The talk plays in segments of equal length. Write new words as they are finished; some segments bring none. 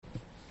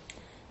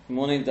Good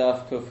morning,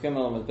 Daf Kuf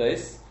Gimel on the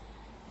base.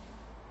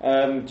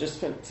 Just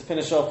to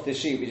finish off this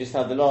sheet, we just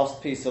had the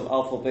last piece of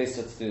Alpha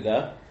Besa to do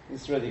there.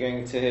 He's really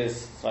going to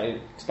his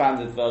slightly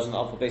expanded version of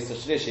Alpha Besa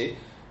Shlishi.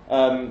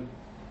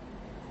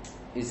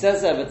 He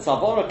says there that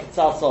Tzabor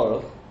Ketzal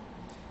Soruch.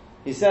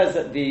 He says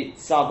that the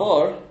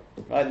Tzabor,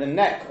 right, the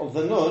neck of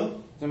the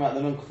Nun, talking about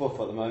the Nun Kufuf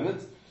at the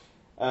moment,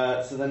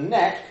 so the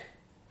neck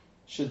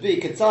should be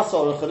Ketzal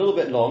Soruch, a little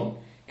bit long,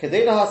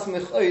 Kedei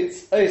lahasmich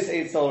oitz ois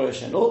eitz al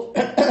rosh,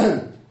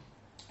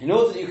 in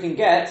order that you can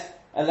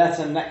get a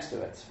letter next to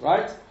it,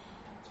 right? So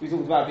we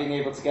talked about being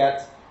able to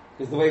get,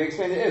 because the way we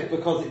explained it is,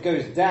 because it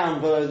goes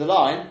down below the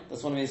line,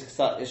 that's what it means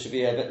it should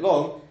be a bit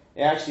long,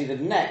 the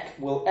neck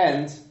will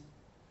end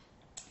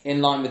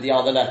in line with the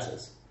other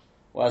letters.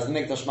 Whereas the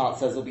Mikdash Mat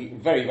says it'll be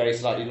very, very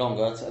slightly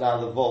longer to allow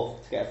the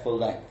Vov to get a full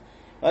length.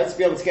 Right, to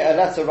be able to get a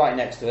letter right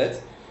next to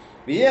it.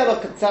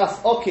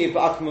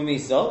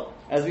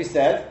 As we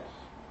said,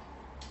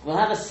 we'll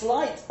have a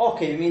slight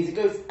oki, it means it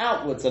goes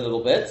outwards a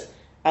little bit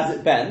as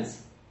it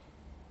bends.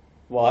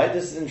 Why?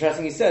 This is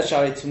interesting. He says,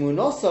 "Shari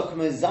tumunosa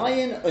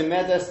k'mozayin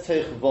omedes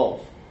teich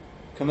vov,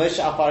 k'moshe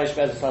afarish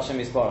bezos Hashem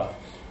yisparach."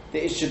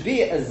 That it should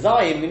be a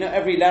zayin. We know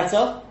every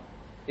letter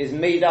is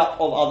made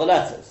up of other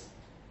letters.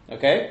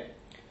 Okay,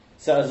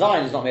 so a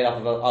zayin is not made up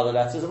of other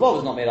letters. A vov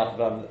is not made up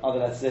of other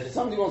letters. If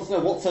somebody wants to know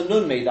what's a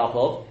nun made up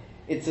of,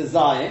 it's a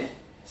zayin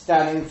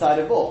standing inside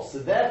a vov. So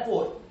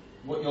therefore,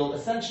 what you'll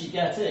essentially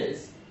get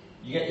is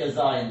you get your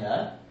zayin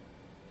there.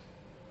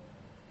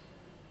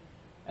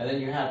 And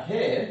then you have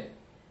here,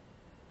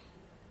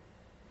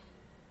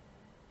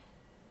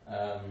 so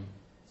I'm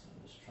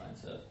just trying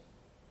to,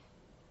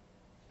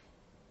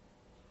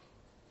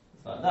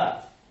 it's like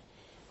that.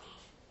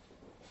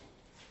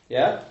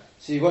 Yeah?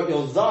 So you've got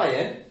your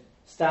zayin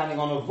standing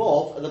on a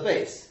vov at the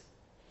base.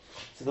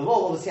 So the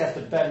vov obviously has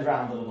to bend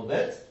round a little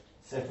bit.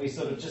 So if we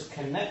sort of just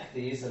connect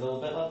these a little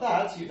bit like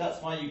that,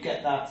 that's why you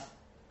get that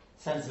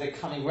sense of it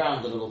coming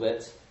round a little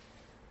bit.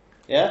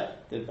 Yeah?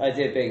 The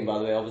idea being, by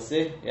the way,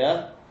 obviously,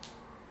 yeah?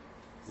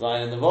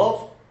 Zayin and the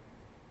Vov.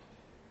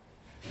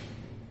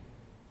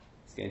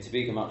 It's going to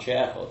be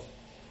Gematria Echod.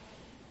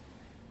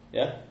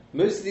 Yeah?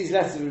 Most of these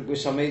letters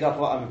which are made up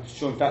of, I'm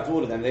sure in fact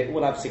all of them, they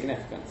all have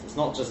significance. It's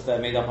not just they're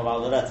made up of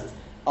other letters.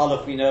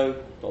 Aleph we know,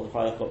 Dr.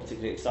 Freilich got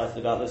particularly excited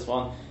about this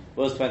one,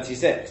 was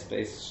 26, but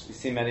you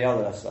see many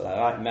other letters like that,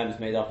 right? Mem is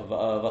made up of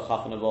a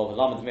Chaf and a Vov,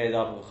 Lamed is made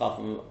up of a Chaf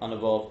and a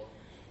Vov,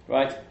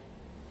 right?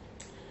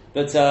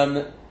 But,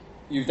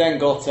 you've then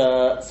got,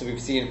 so we've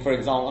seen, for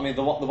example,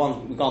 the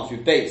ones we've gone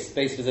through, base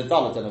was a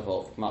Dalet and a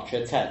Vov,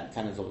 Gematria 10.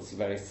 10 is obviously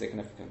very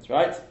significant,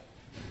 right?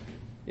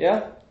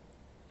 Yeah?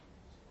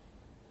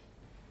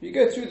 You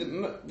go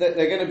through they're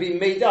going to be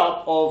made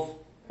up of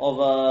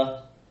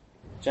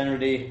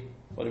generally,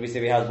 what did we say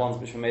we had ones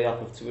which were made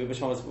up of two,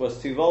 which one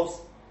was two Vovs?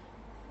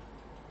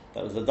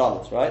 That was the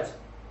Dalet, right?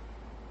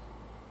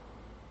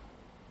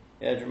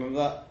 Yeah, do you remember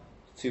that?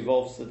 Two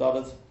Vovs, the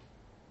Dalet?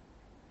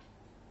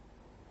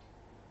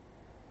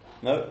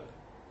 No?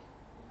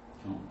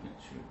 Can't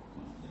picture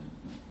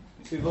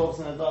it. Two Vovs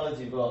and a Dalet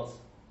you've got.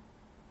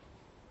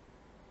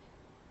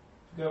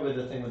 Go with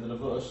the thing with the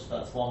Lavush,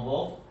 that's one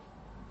Vov.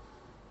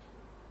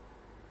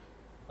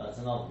 That's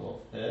another Vov.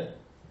 Here.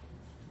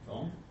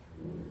 From.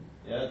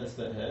 Yeah, this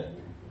bit here.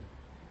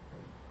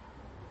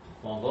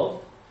 One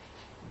Vov.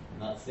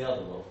 And that's the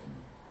other Vov.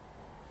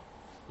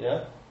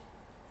 Yeah?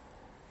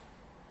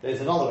 There's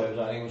another way of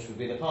learning which would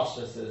be the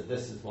Pasha says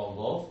this is one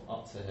Vov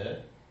up to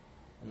here.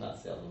 And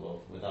that's the other Vov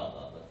without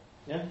that there.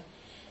 Yeah?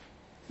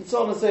 And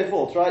so on and so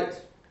forth, right?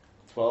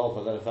 12, I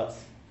don't know if that's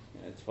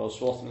 12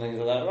 Schwartz and things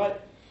like that, right?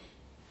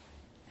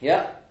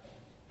 Yeah?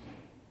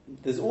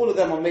 There's all of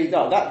them are made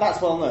up.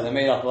 That's well known, they're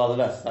made up of other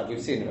letters that we've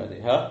seen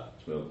already, huh?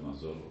 12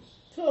 mazolos.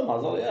 12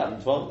 mazol, yeah.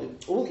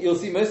 12. You'll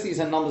see most of these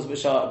are numbers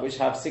which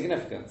have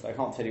significance. I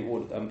can't tell you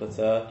all of them, but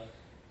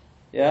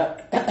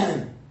yeah.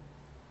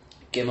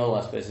 Gimel,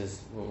 I suppose,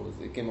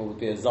 Gimel would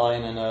be a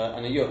Zayin and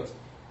a Yud.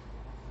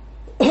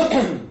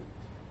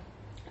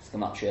 It's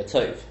Gematria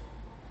Tov,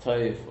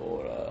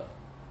 or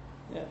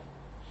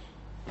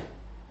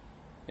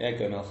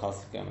Gomel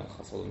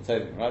Chas, all in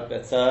Tovim, right?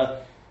 But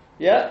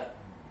yeah,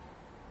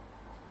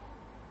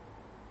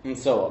 and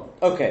so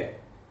on. Okay.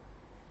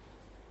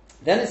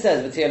 Then it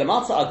says V'tiyeh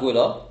Lamata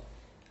Agula.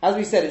 As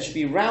we said, it should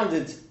be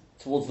rounded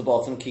towards the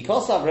bottom.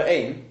 Kikosav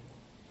Re'im,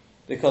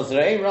 because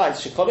Re'im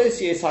writes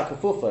Shekolos Yis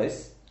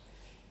HaKafufos.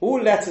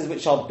 All letters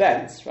which are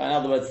bent, right? In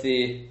other words,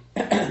 it's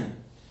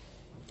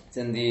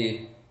in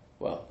the,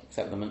 well,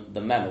 except the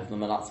mem of the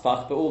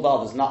Menatzpach, but all the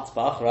others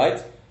Natzpach,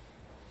 right?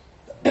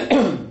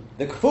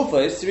 The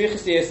Kafufos,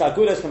 Sirichus Yis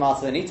Agulos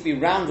Lamata, they need to be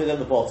rounded at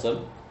the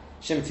bottom.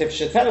 Shem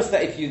Tifsha, tell us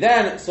that if you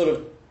then sort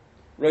of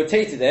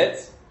rotated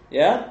it,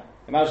 yeah?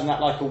 Imagine that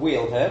like a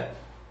wheel here.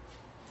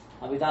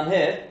 Have we done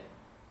here?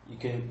 You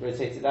can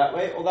rotate it that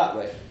way or that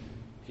way.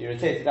 If you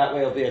rotate it that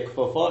way, it'll be a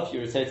kafufah. If you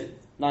rotate it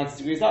 90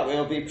 degrees that way,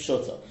 it'll be a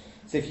pshuta.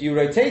 So if you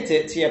rotate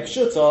it to a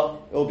pshuta,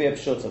 it will be a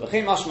pshuta.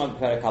 V'chein mashma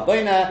b'perek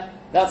haboina.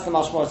 That's the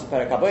mashma of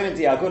perek haboina.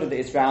 Di aguda that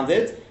it's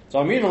rounded. So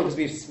I'm reading on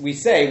because we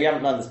say, we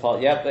haven't learned this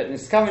part yet, but in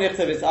Niskamin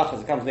Nichtav it's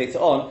Achas, it comes later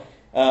on.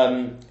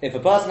 If a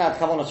person had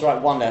Kavanah to write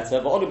one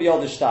letter, but Odu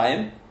B'Yod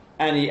Shtayim,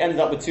 and he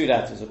ended up with two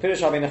letters, so Pirush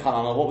Rabbeinu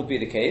Chananel, what would be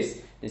the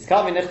case?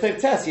 Niskamin Nichtav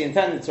Tes, he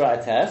intended to write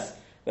a Tes,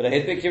 but he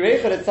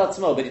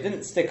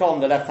didn't stick on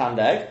the left-hand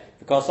egg,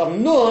 because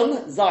some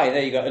Nun, Zayin,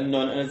 there you go, a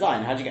Nun and a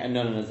Zayin. How do you get a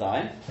Nun and a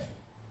Zayin?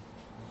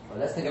 Well,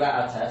 let's think about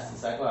our test a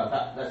second.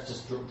 Well, let's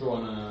just draw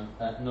a Nun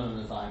and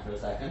a Zayin for a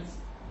second.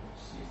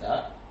 Just use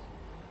that.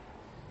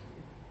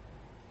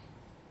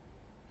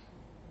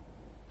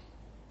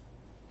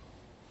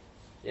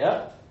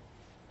 Yeah?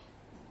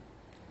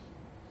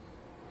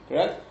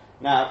 Correct?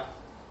 Now,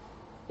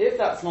 if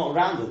that's not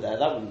rounded there,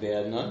 that wouldn't be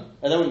a nun.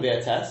 That wouldn't be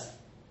a test,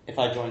 if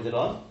I joined it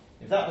on.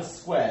 If that was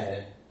square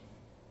here,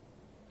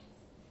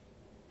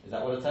 is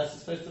that what a test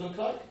is supposed to look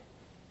like?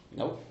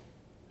 Nope.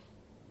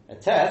 A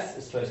test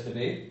is supposed to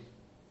be,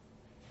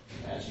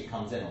 it actually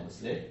comes in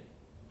obviously,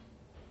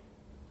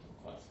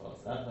 not quite as far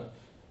as that, but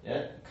yeah,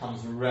 it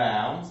comes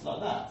round like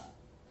that.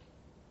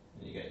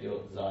 And you get your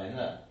design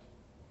there.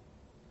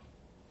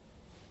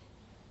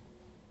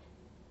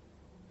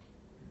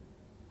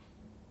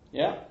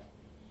 Yeah?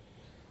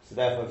 So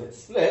therefore if it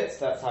splits,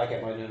 that's how I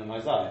get my nun and my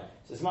zayin.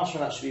 So it's much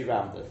more that should be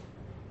rounded.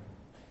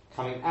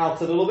 Coming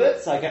out a little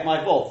bit, so I get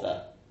my vault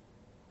there.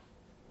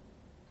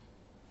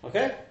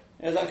 Okay?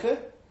 Is that clear?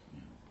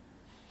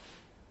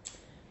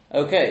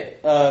 Okay.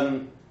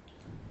 And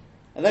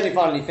then he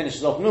finally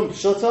finishes off Nun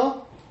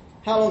Pshuta.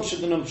 How long should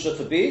the Nun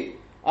Pshuta be?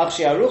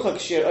 Akshi Arucha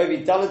Kshir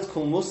Ovi Dalit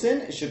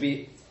Kulmusin. It should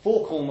be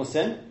 4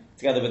 Kulmusin,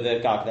 together with the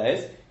Gag that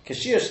is.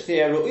 Kashir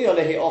Shtir Ru'iyah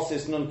Lehi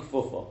Osis Nun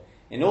Kfufa.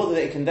 In order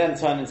that it can then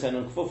turn into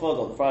Nun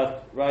Kfufa,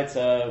 the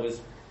writer was,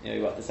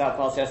 you got the South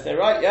class yesterday,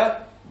 right?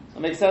 Yeah?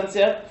 That makes sense,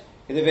 yeah?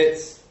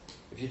 Because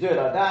if you do it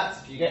like that,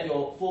 if you get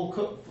your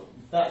full,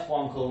 that's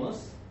 1 Kulmus,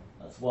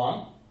 that's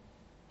 1.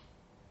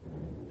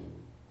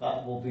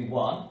 That will be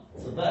 1.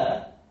 So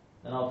there,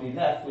 then I'll be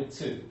left with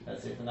 2.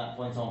 Let's say from that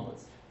point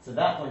onwards. So at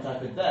that point I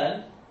could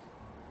then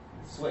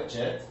switch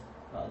it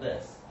like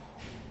this.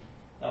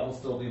 That will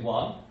still be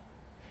 1.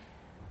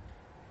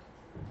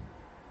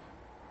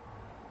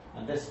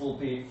 And this will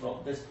be,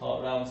 from this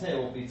part around here,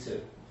 will be 2.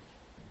 So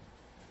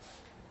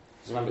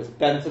remember, it's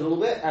bent a little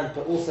bit, and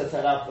but also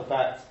to allow for the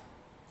fact,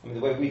 the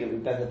way we do it, we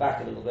bend it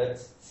back a little bit,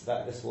 so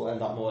that this will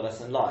end up more or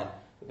less in line.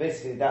 But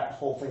basically, that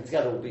whole thing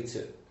together will be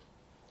 2.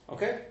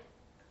 Okay?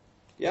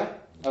 Yeah?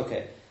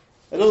 Okay.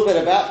 A little bit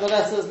about the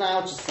letters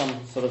now, just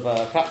some sort of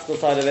practical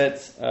side of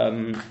it.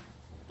 In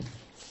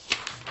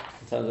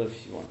terms of,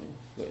 if you want,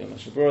 you've got your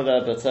Mishnah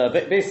Berurah there,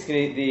 but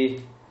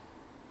basically,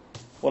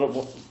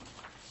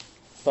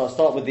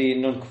 start with the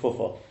Nun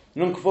Kfufa.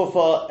 Nun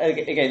Kfufa,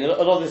 again, a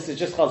lot of this is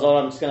just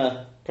Chazal. I'm just going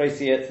to praise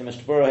it, the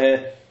Mishnah Berurah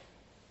here.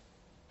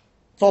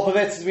 Top of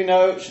it, as we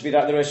know, should be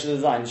like the Rosh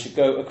design. It should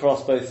go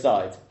across both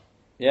sides.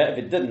 Yeah, if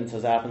it didn't,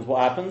 as it happens,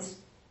 what happens?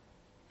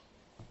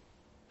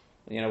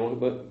 You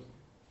know,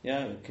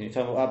 yeah, can you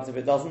tell me what happens if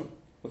it doesn't?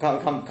 We'll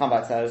come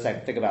back to that in a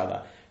second. Think about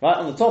that. Right,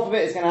 on the top of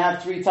it, it's going to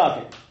have 3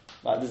 tagim,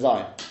 like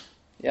design.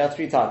 Yeah,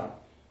 3 tagim.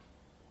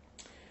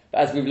 But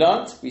as we've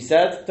learnt, we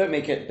said, don't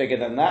make it bigger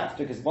than that,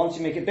 because once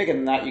you make it bigger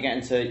than that, you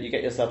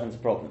get yourself into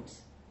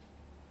problems.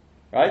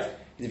 Right?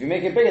 Because if you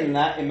make it bigger than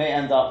that, it may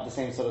end up the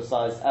same sort of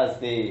size as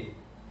the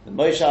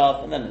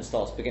Moshav, and then it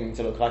starts beginning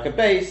to look like a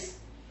base.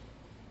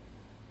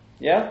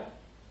 Yeah?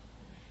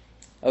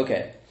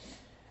 Okay.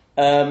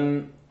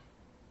 For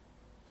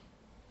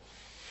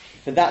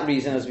that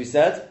reason, as we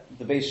said,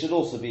 the base should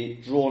also be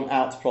drawn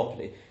out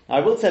properly. Now,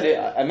 I will tell you,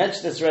 I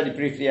mentioned this already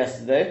briefly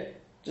yesterday,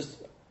 just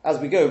as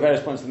we go,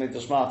 various points of the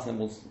Mikdash Ma'at, and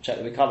we'll check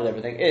that we covered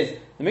everything, is,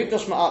 the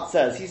Mikdash Ma'at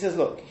says,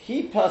 look,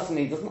 he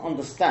personally doesn't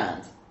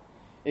understand,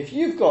 if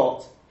you've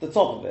got the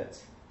top of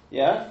it,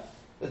 yeah,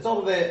 the top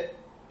of it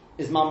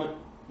is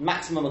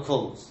maximum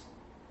occurrence,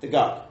 the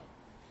gug,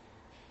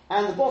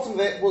 and the bottom of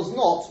it was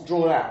not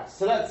drawn out.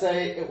 So let's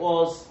say it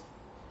was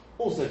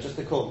also just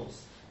a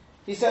occurrence.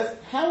 He says,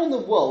 how in the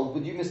world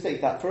would you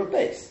mistake that for a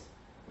base?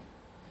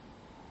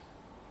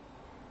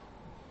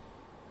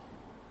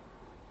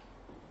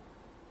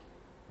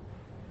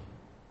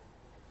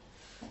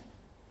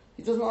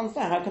 He doesn't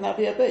understand. How can that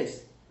be a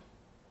base?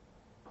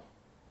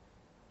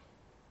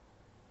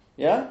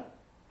 Yeah?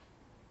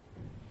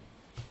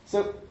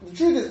 So the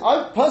truth is,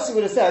 I personally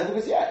would have said,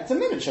 because it's a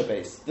miniature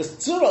base. The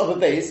surah of a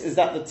base is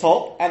that the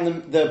top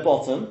and the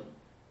bottom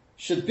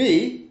should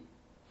be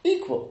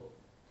equal.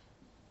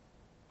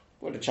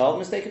 Would a child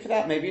mistake it for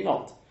that? Maybe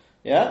not.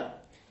 Yeah?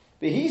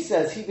 But he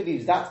says he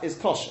believes that is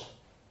kosher.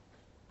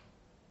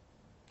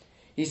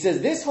 He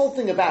says this whole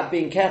thing about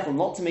being careful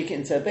not to make it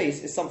into a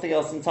base is something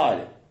else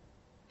entirely.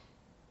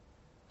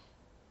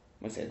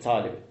 I say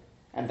entirely.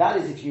 And that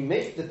is if you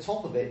make the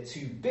top of it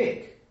too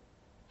big.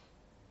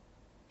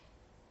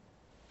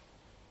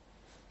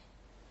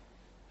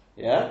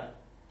 Yeah?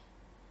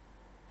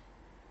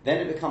 Then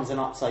it becomes an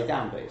upside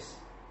down base.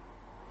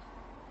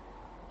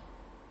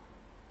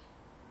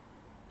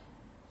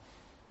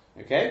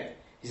 Okay?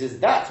 He says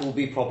that will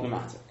be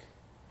problematic.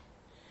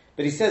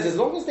 But he says as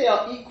long as they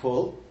are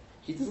equal,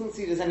 he doesn't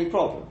see there's any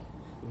problem.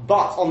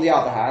 But on the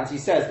other hand, he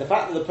says the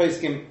fact that the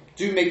poskim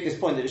do make this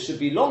point that it should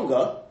be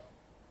longer,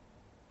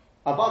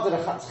 avada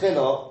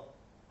lechatchila,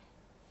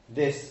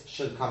 this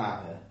should come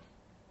out here.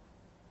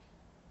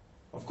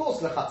 Of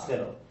course,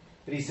 lechatchila.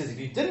 But he says if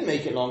you didn't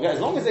make it longer, as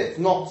long as it's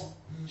not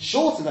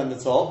shorter than the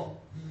top,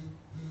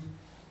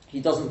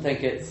 he doesn't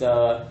think it's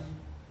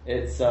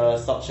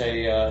such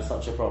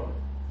a problem.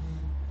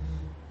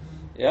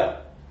 Yeah?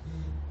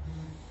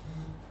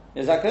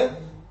 Is that good?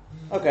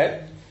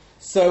 Okay.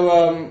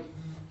 So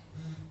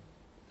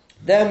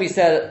then we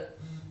said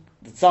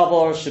the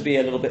tzabor should be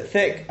a little bit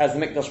thick, as the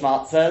Mikdash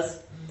Mat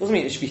says. Doesn't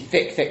mean it should be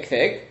thick, thick,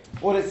 thick.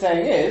 What it's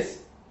saying is,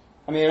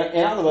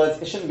 in other words,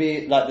 it shouldn't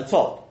be like the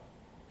top.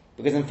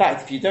 Because in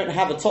fact, if you don't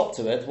have a top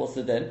to it, what's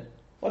the din?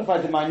 What if I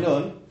did my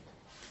nun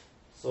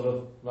sort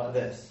of like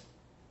this?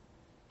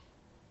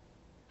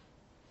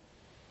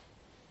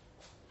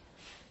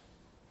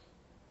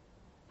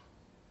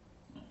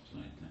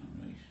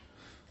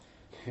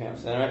 Yeah,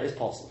 so it's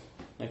possible.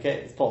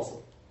 Okay, it's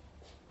possible.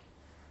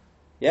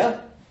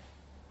 Yeah?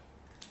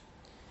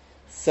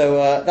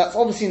 So that's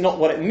obviously not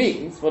what it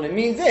means. What it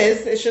means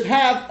is it should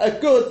have a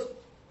good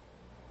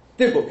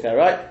dibuk there,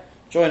 right?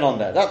 Join on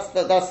there.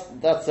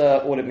 That's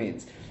all it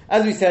means.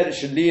 As we said, it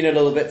should lean a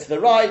little bit to the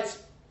right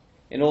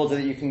in order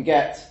that you can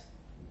get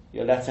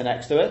your letter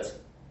next to it.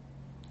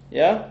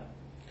 Yeah?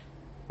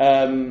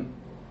 This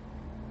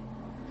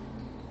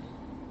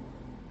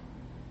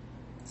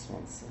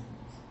one's...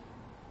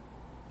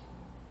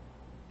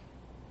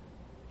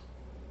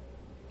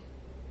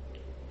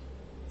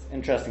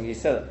 Interesting. He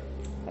said,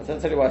 I'll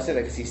tell you why I said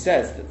that, because he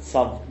says that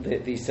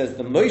he says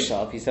the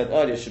Moshav, he said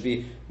earlier, should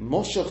be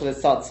Moshuch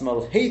L'Tzad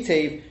Smol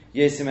Heitev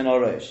Yesim En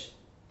Arosh.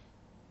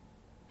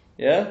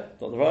 Yeah?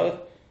 Dr. Ralph?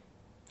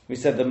 We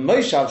said the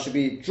Moshav should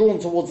be drawn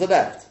towards the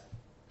left.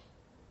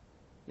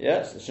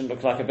 Yeah? So it shouldn't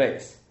look like a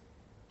base.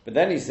 But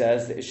then he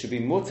says that it should be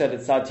Muter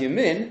L'Tzad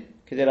Yamin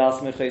Kedei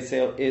L'Asmech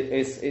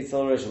Eitz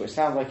Arosh, which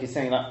sounds like he's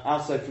saying like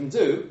also from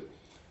do,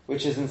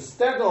 which is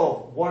instead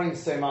of worrying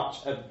so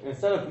much,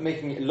 instead of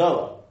making it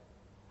lower,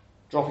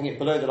 dropping it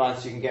below the line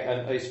so you can get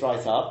an os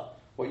right up,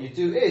 what you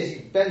do is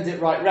you bend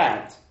it right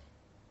round.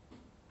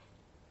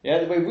 Yeah,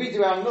 the way we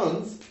do our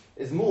nuns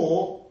is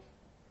more,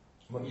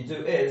 what you do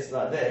is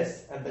like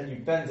this, and then you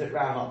bend it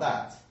round like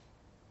that.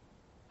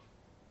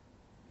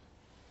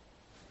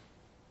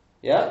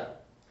 Yeah?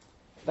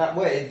 That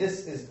way,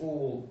 this is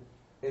all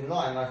in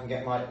line, and I can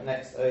get my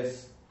next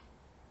os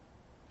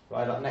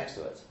right up next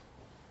to it.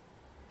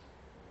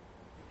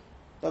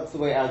 That's the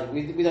way out.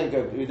 We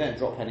don't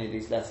drop any of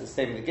these letters.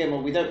 Same with the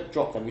gimel, we don't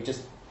drop them. We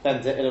just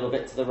bend it a little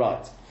bit to the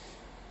right.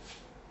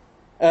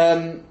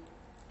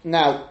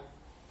 Now,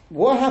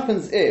 what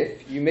happens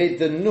if you made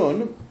the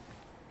nun?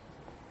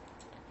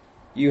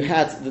 You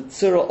had the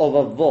tzura of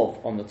a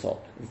vov on the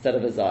top instead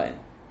of a zayin.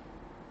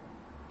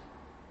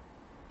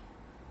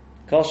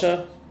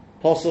 Kosher,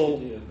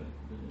 posel,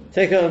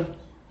 tikkun,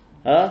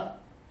 huh?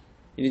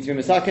 You need to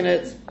be misakin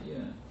it.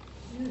 Yeah,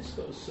 it's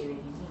got a surah of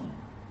a nun.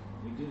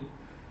 We do.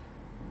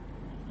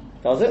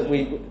 Does it?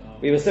 We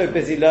were so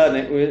busy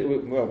learning.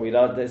 We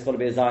learned there's got to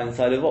be a zayin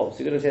inside of vov.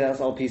 So you're going to say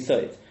that's al pi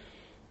soit.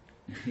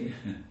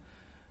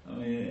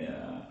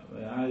 Yeah,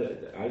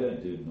 I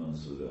don't do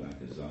nuns with like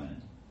a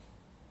zayin.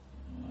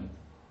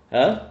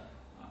 Huh?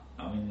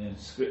 In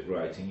script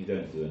writing, you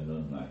don't do a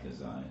nun like a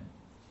zayin.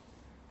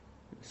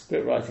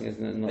 Script writing is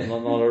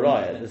not a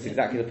riot. That's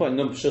exactly the point.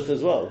 Nun pshut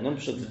as well. Nun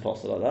pshut is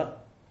possible like that.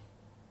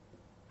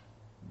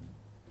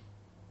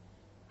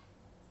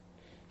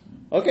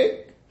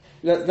 Okay,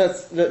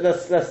 let's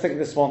think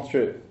this one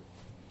through.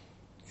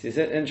 See, it's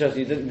interesting.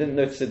 You didn't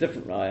notice a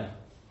different raya.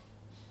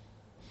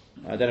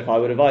 I don't know if I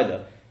would have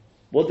either.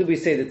 What did we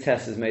say the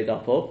test is made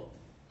up of?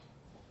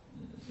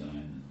 Zayin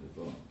and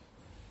the vov. We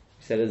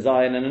said a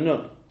zayin and a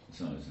nun.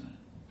 So zayin.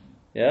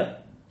 Yeah.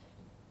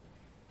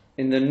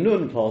 In the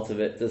nun part of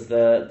it, does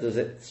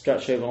it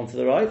stretch over onto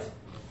the right?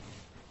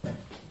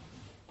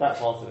 That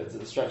part of it, does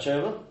it stretch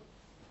over?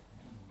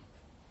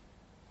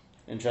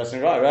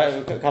 Interesting, right?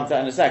 We'll come to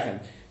that in a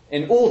second.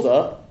 In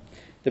order,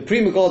 the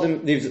Pri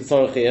Megadim leaves it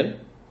Tzarachian.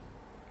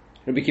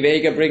 Rabbi Akiva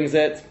Eiger brings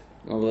it,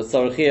 in other words,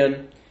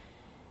 Tzarachian.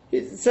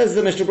 It says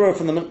the Mishnah Berurah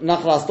from the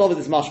Nachlas Dovid,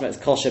 this mashma is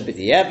kosher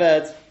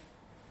b'di'eved,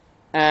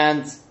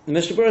 and the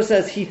Mishnah Berurah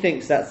says he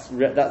thinks that's the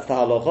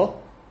halacha.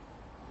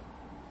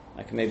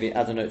 I can maybe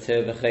add a note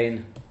here,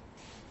 v'chein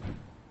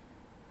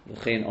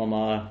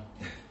Omar.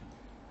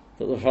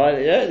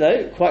 Yeah,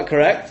 no, quite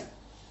correct.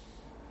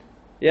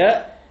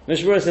 Yeah,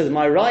 Mishnah Berurah says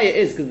my raya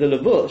is because the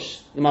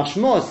levush, the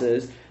mashma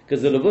says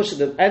because the levush at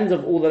the end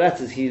of all the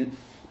letters he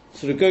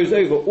sort of goes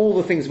over all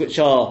the things which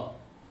are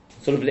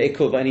sort of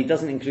le'ikuva, and he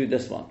doesn't include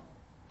this one.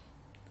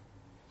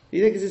 He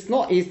thinks it's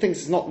not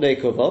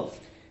le'ikuva.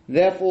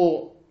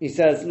 Therefore, he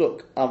says,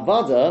 look,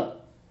 avada,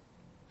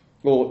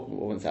 or I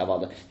wouldn't say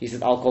avada. He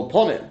says al kol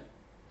ponim.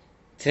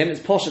 To him,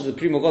 it's posh that the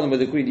Pri Megadim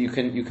would agree that you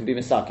can be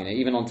misakin it,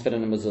 even on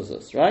tefillin and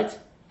mezuzahs, right?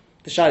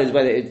 The shayla is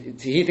whether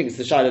he thinks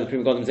the shayla of the Pri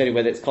Megadim is only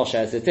whether it's kosher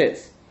as it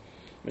is.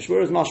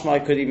 Mishmur's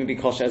mashmai could even be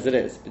kosher as it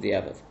is, but the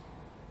Eved.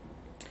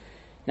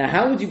 Now,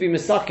 how would you be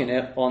misakin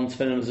it on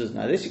tefillin mezuzah?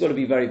 Now, this you've got to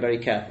be very, very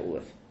careful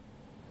with. Do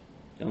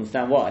you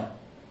understand why?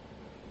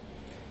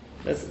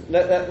 Let's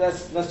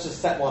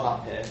just set one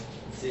up here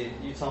and see.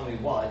 You tell me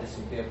why this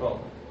would be a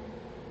problem.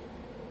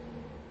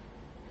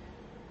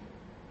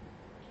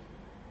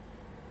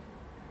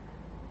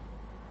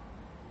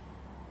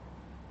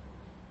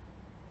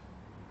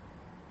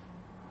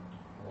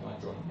 What am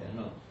I drawing here?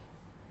 No.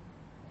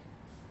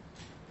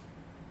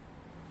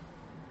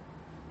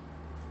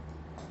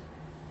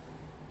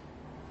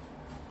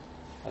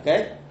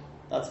 Okay,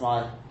 that's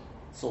my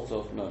sort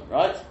of note,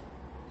 right?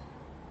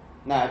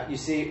 Now, you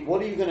see,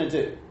 what are you going to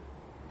do?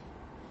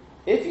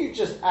 If you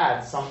just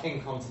add some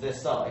ink onto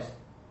this side,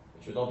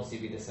 which would obviously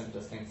be the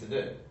simplest thing to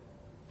do,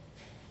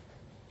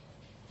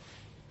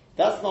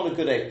 that's not a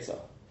good eitzah.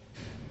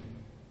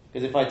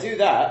 Because if I do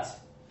that,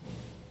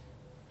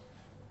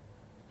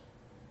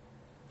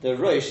 the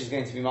rosh is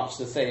going to be much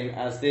the same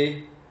as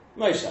the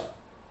moshav.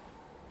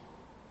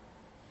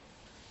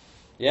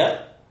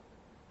 Yeah?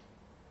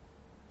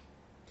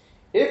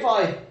 If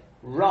I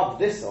rub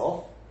this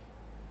off,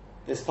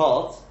 this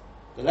part,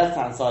 the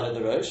left-hand side of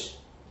the rosh,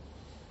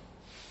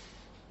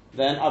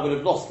 then I would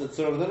have lost the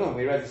tzur of the nun.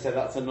 We already said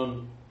that's a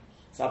nun.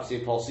 It's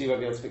absolutely possible. You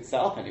won't be able to fix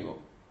that up anymore.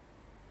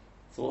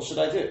 So what should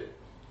I do?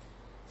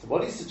 So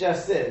what he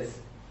suggests is,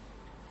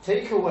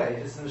 take away,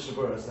 this is the Mishnah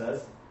Berurah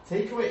says,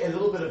 take away a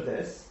little bit of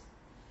this,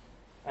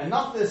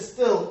 enough there's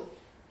still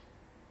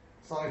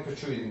something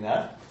protruding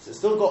there, so it's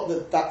still got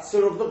that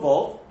tzur of the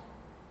vov,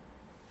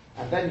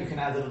 and then you can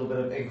add a little bit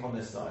of ink on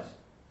this side.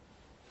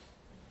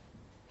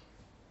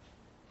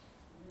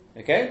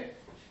 Okay?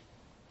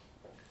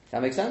 Does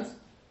that make sense?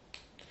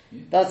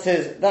 Yeah.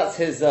 That's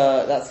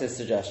his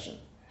suggestion.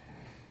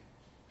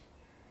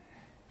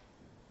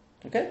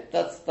 Okay?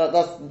 That's what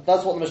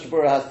the Mishnah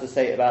Berurah has to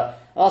say about.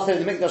 I'll say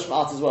the Mikdash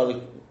Ma'at as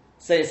well.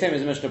 Say same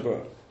as the Mishnah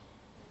Berurah.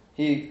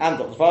 He and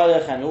Dr.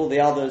 Varech and all the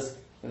others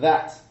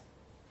that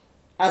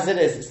as it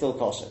is, it's still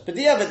kosher. But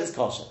the Yevet is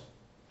kosher.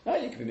 No,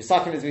 you can be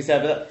misakin as we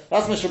said, but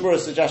that's Mishnah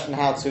Berurah's suggestion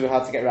how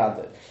to get around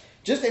it.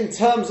 Just in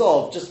terms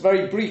of, just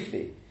very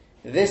briefly,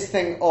 this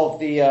thing of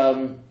this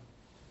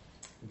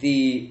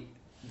din,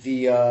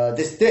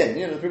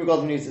 the Pri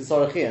Megadim news at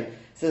Sarachian.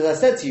 So as I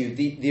said to you,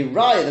 the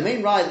raya, the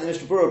main raya that the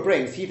Mishnah Berurah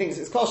brings, he thinks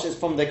it's kosher is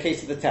from the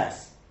case of the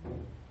test.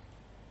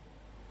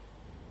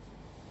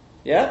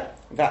 Yeah?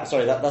 In fact,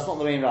 sorry, that's not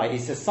the main raya. He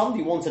says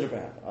somebody wanted to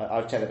bring.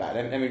 I'll tell you about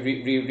it. Let me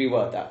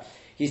reword that.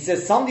 He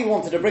says somebody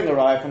wanted to bring a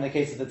raya from the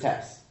case of the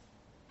test.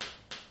 It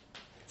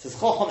says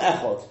Chocham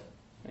Echod.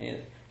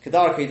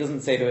 Kedarka, he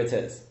doesn't say who it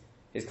is.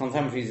 His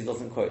contemporaries he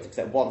doesn't quote,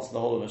 except once in the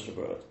whole of Mishnah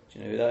Berurah. Do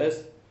you know who that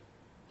is?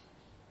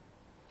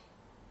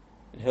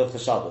 In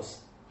Hilchos Shabbos.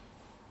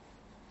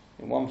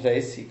 In one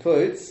place he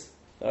quotes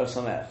the Rav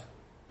Samech.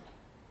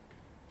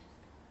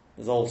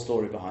 There's a whole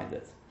story behind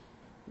it.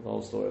 There's a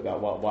whole story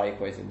about why he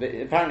quoted. But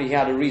apparently he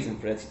had a reason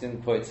for it. He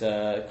didn't quote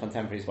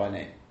contemporaries by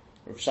name.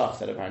 Rav Shach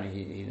said apparently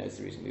he knows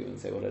the reason. We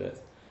wouldn't say what it is.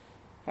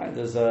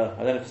 Apparently there's I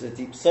don't know if it's a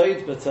deep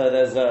side, but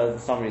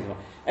there's some reason why.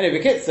 Anyway,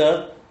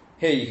 Bekitzer,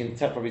 here you can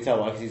probably tell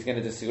why, because he's going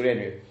to disagree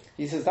anyway.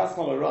 He says that's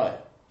not a raya.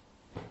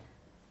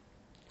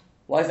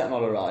 Why is that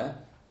not a raya?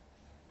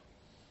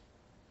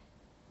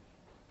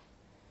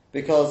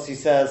 Because he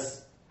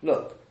says,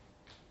 look,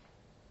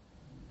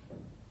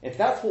 if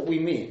that's what we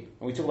mean,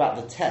 when we talk about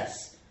the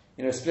test,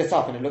 split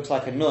up and it looks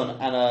like a nun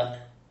and a,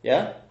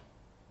 yeah?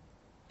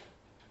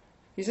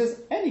 He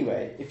says,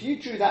 anyway, if you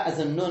drew that as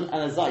a nun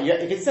and a zayin,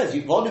 if it says,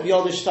 Yvod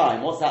Yodish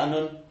time, what's that a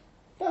nun?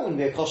 That wouldn't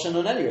be a kosher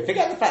nun anyway.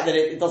 Forget the fact that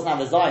it doesn't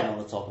have a zayin on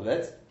the top of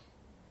it.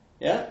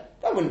 Yeah?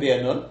 That wouldn't be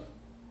a nun.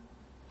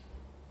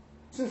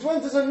 Since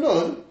when does a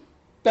nun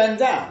bend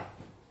down?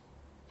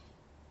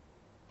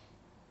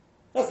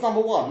 That's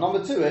number one.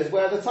 Number two is,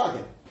 where are the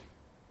tagim?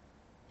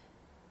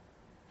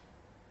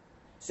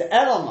 So,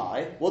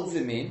 Elamai, what does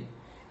it mean?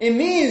 It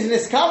means,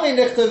 Niskami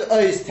Nichtav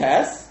Ois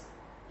Test,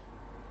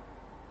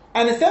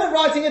 and instead of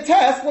writing a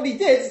test, what he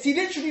did is he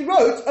literally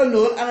wrote a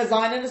nun and a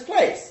zayin in his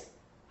place.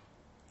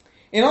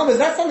 In other words,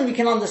 that's something we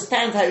can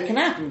understand how it can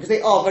happen, because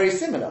they are very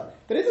similar.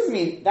 But it doesn't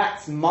mean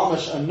that's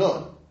mamash a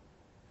nun.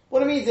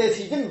 What it means is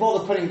he didn't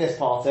bother putting this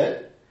part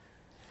in,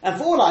 and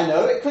for all I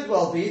know, it could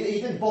well be that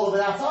he didn't bother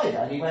with that either,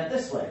 and he went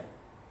this way.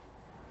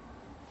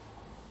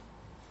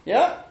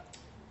 Yeah?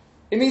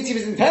 It means he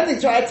was intending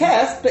to write a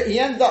test, but he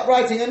ended up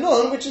writing a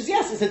nun, which is,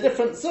 yes, it's a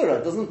different surah.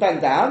 It doesn't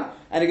bend down.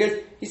 And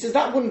he says,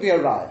 that wouldn't be a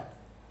raya.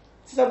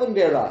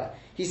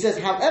 He says,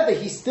 however,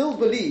 he still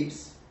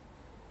believes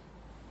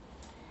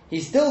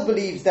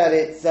that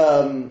it's,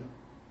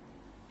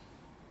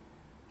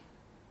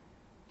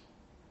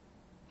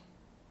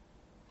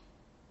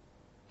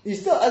 he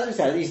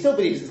still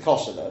believes it's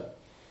kosher though.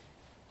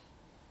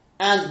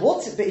 And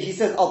but he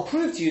says, I'll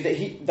prove to you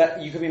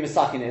that you can be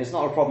misakin in. It's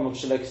not a problem of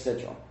shalok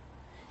sidron.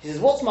 He says,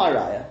 what's my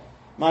raya?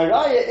 My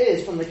raya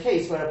is from the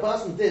case where a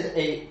person did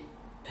a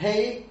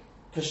pay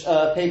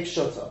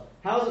pshuta.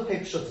 How is a pay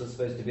pshuta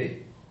supposed to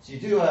be? So you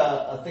do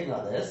a thing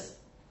like this,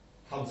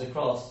 comes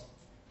across.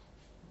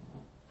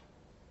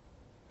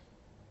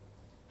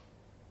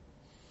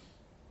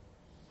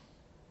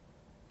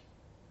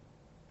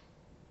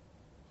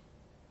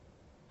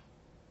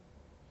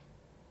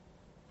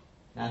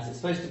 Now, is it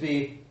supposed to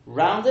be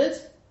rounded,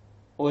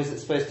 or is it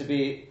supposed to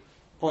be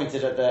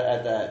pointed at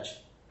the edge?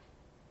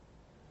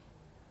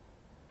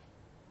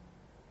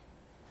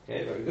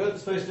 Okay, very good.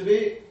 It's supposed to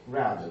be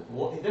rounded.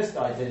 What this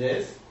guy did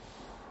is,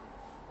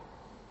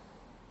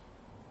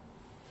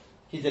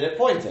 he did it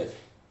pointed.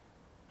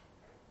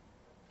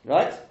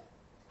 Right?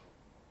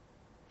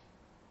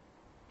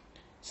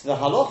 So the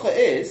halacha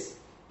is,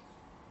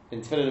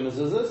 in tefillin and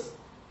mezuzahs,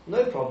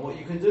 no problem. What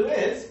you can do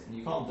is, and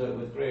you can't do it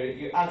with grey,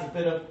 you add a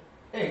bit of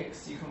ink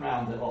so you can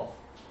round it off.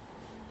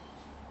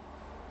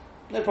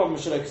 No problem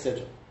with Shalok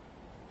Sidra.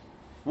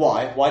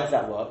 Why? Why does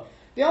that work?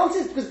 The answer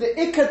is because the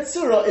Ikar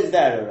Tzura is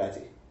there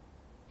already.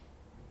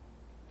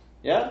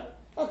 Yeah?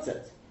 That's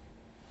it.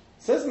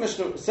 Says the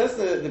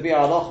Biur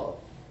Halacha.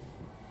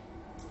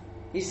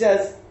 He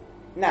says,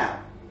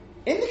 now,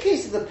 in the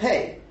case of the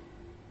pay,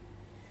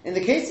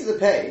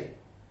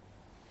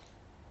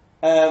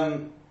 you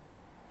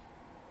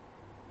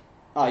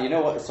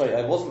know what? Sorry,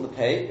 it wasn't the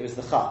pay, it was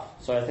the chaf.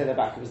 Sorry, I take that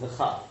back, it was the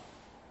chaf.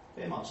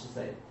 Very much the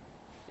same.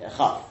 Yeah,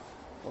 chaf.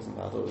 Wasn't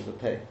that? I thought it was the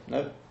pay.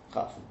 No?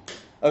 Chaf.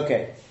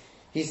 Okay.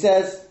 He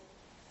says,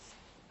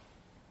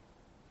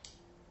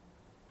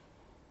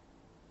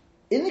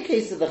 in the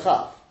case of the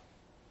chaf,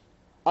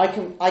 I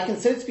can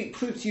so to speak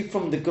prove to you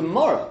from the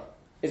Gemara.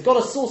 It's got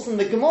a source in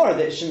the Gemara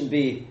that it shouldn't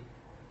be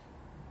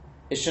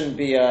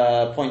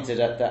pointed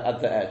at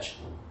the edge.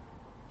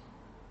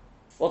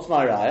 What's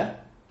my raya?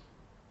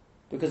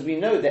 Because we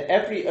know that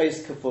every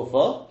ois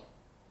kafufa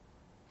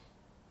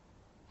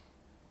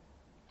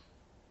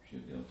you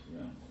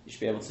should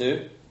be able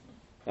to.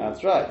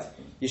 That's right.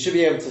 You should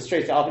be able to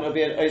straighten it up, and it'll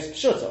be an ois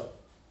pshuta.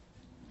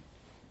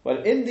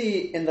 Well, in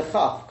the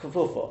chaf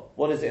kafufa,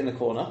 what is it in the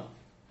corner?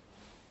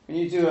 When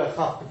you do a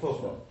chaf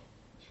kafufa,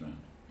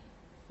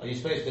 are you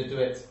supposed to do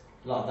it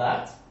like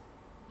that?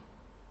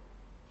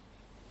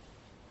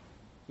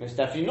 Most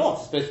definitely not.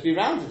 It's supposed to be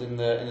rounded in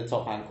the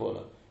top hand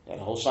corner. Yeah,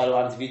 the whole shiloh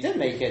around, if you did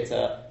make it,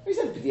 we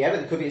said the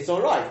evidence could be it's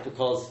all right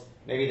because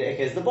maybe the ikka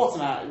is the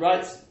bottom out,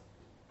 right?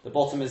 The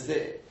bottom is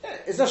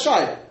it's a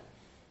shiloh.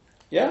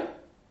 Yeah?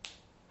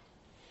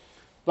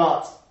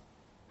 But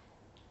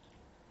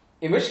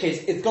in which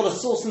case it's got a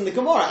source in the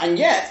Gemara, and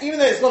yet, even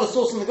though it's got a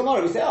source in the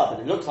Gemara, we say, but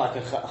it looks like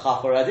a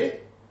chaf already.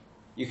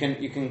 You can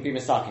be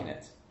mistaken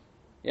it.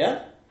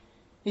 Yeah?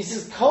 He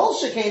says, Kol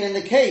Shekain in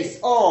the case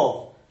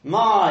of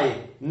my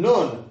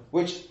nun,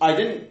 which I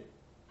didn't.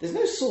 There's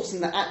no source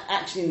in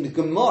actually in the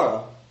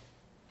Gemara.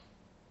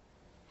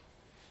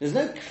 There's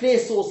no clear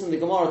source in the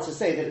Gemara to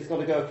say that it's got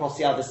to go across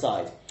the other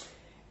side.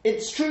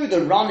 It's true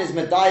the Ran is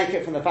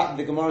medayik from the fact that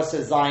the Gemara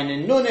says Zayin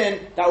in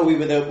Nunin. That will be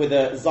with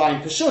a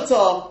Zayin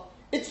Peshuta.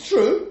 It's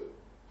true.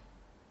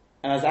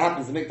 And as it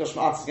happens, the Mikdash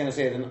Ma'at is going to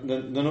say the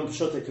Nun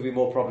Peshuta could be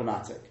more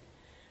problematic.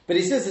 But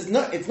he says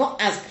it's not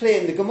as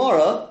clear in the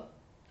Gemara.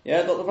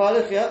 Yeah, Dr.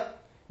 Baruch, yeah?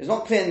 It's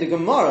not clear in the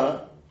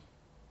Gemara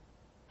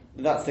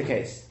that that's the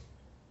case.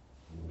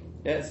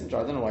 Yeah, it's interesting.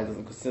 I don't know why he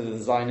doesn't consider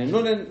the Zayin and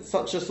Nunin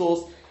such a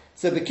source.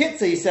 So the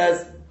Kitzah, he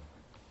says,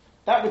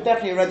 that would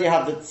definitely already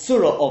have the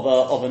Tzura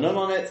of a Nun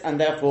on it, and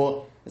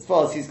therefore, as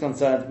far as he's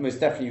concerned, most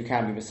definitely you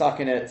can be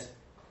misakin it.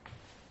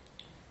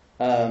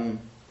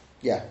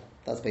 Yeah,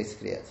 that's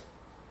basically it.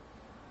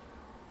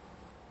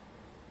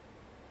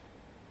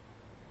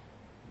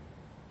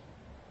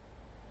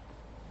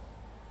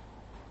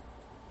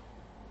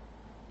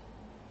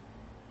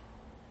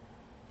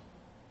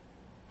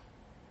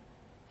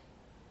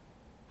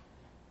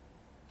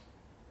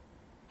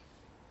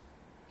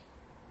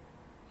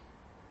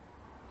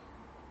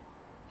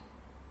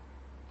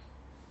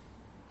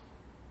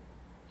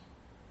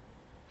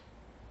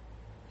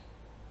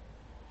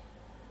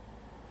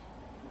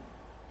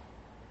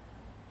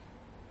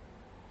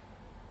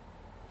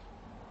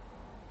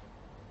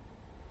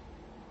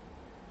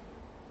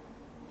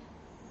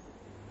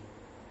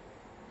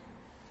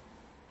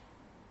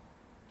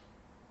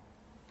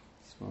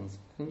 Just 1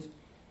 second.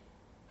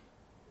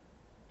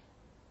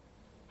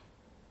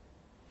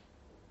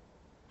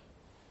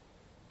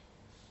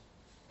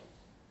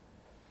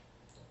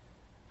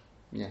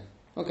 Yeah.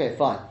 Okay,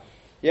 fine.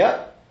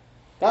 Yeah?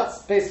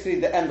 That's basically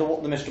the end of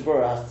what the Mishnah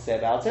Berurah has to say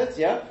about it,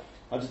 yeah?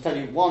 I'll just tell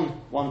you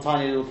one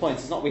tiny little point.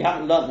 It's not, we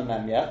haven't learnt the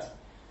mem yet,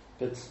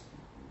 but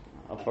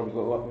I'll probably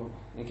go,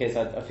 in case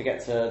I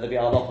forget the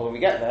Biur Halacha when we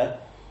get there,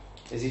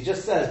 is he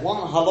just says,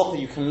 one halacha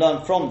you can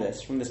learn from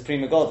this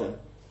Prima Godim.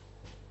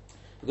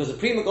 Because the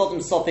Prima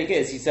Godim sophic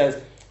is, he says,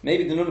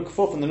 maybe the Nun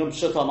Kfuf and the Nun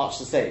Pshuta are much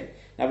the same.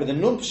 Now with the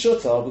Nun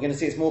Pshuta, we're going to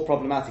see it's more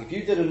problematic. If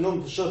you did a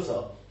Nun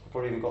Pshuta, I've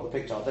probably even got the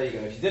picture, there you go.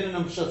 If you did a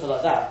Nun Pshuta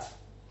like that,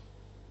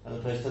 as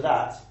opposed to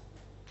that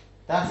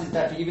is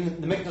definitely,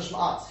 even the Mikdash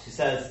Ma'at, he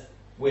says,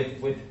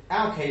 with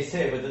our case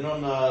here, with the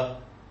Nun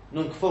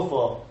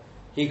Kfuf,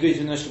 he agrees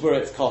with the Mishnah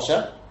Berurah, it's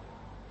kosher.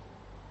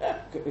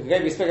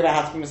 Yeah, we spoke about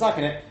how to be misakin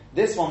it.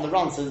 This one, the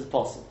Ran says it's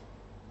possible.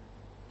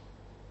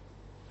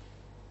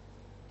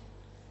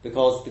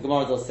 Because the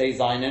Gemara does say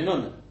Zayin and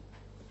Nun.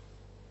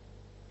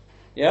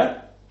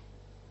 Yeah?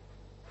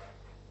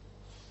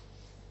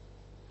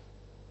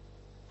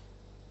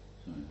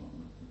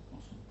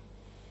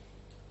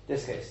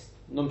 This case.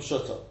 Nun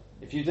Pshuta.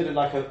 If you did it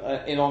like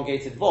an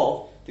elongated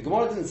Vov, the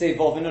Gemara didn't say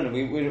Vov in Nunin.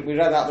 We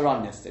read out the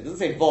run yesterday. It doesn't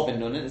say Vov in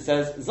Nunin, it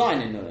says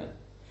Zayin in Nunin.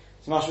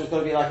 So Mashma, it's got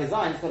to be like a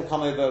Zayin, it's got to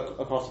come over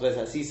across both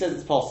sides. So he says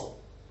it's possible.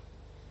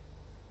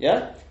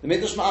 Yeah? The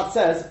Midrash Ma'at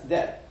says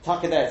that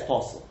Taka there it's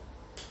possible.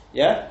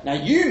 Yeah? Now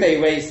you may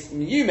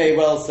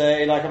well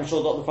say, like I'm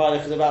sure Dr.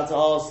 Freilich is about to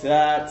ask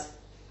that,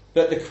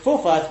 but the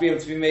Kfufa has to be able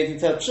to be made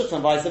into Pshut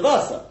and vice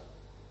versa.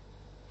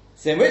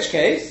 So in which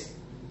case,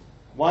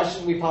 why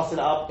shouldn't we pass it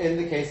up in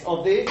the case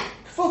of the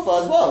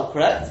Kfufa as well,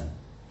 correct?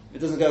 If it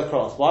doesn't go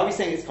across. Why are we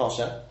saying it's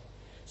kosher?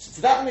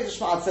 So that Midrash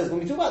Ma'at says,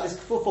 when we talk about this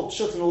Kfufa,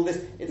 Pshut and all this,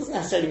 it doesn't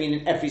necessarily mean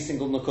in every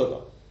single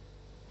Nakuda.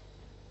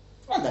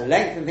 And the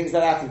length and things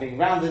like that, and being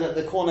rounded at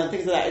the corner and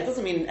things like that, it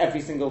doesn't mean in every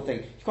single thing.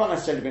 You can't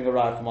necessarily bring a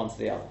ride from one to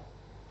the other.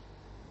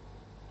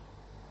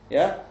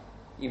 Yeah?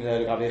 Even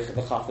though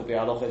the Chaf the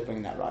Bialoch is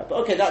bringing that ride. But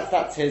okay,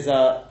 that's his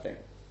thing.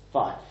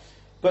 Fine.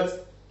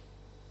 But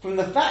from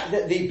the fact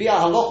that the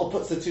Biah Halacha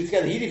puts the two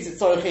together, he leaves it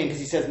Tzorichin because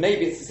he says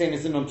maybe it's the same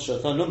as the Num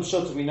Pshut. So Num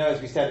Pshut, we know,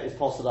 as we said, is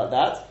possible like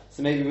that.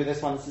 So maybe with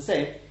this one it's the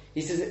same.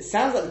 He says it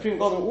sounds like the Prima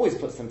Golden always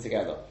puts them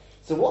together.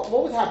 So what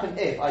would happen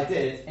if I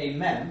did a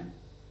mem?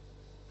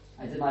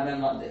 I did my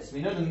mem like this.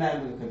 We know the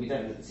mem, we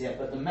don't know this yet,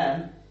 but the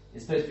mem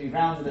is supposed to be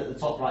rounded at the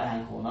top right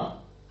hand corner.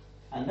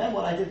 And then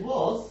what I did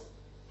was,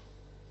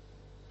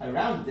 I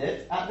rounded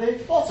it at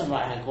the bottom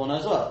right hand corner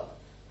as well.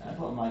 And I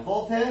put my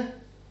Vov here.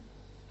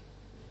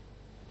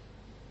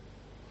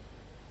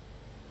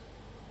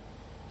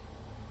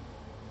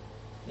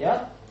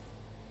 Yeah?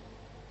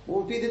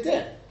 What would be the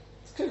din?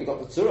 It's clearly got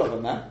the tzura of a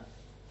mem.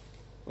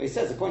 Well, he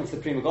says, according to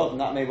the Prima Golden,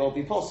 that may well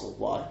be possible.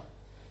 Why?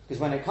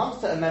 Because when it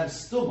comes to a mem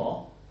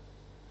stuma,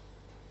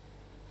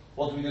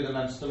 what do we do with a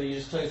mem stuma? You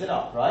just close it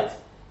up, right?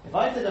 If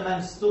I did a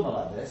mem stuma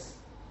like this,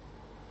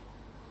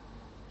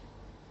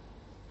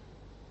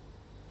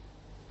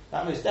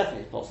 that most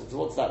definitely is possible. So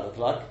what does that look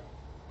like?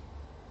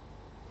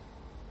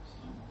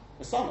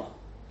 A samach.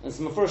 It's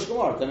a mefurish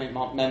gemara. They make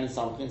mem and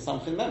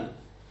samchin mem.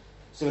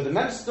 So with the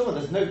mem stuma,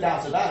 there's no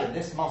doubt about it.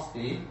 This must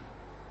be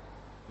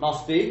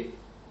have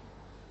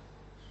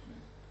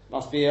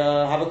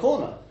a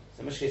corner. So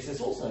in which case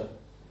this also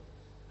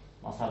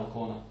must have a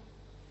corner.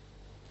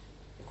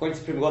 According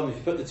to Prima Golden, if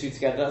you put the two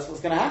together, that's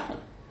what's going to happen.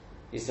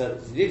 He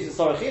says, he leaves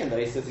the Sorachin there,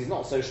 he says he's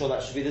not so sure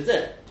that should be the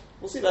din.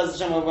 We'll see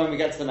when we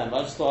get to the member.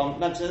 I just thought I'll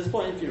mention this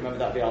point, if you remember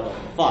that, be our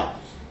fine.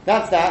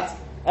 That's that.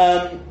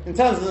 In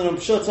terms of the Num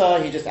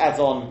Pshuta, he just adds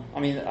on,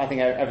 I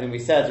think everything we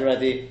said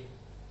already.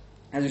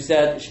 As we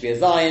said, it should be a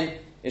Zayin,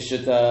 it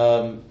should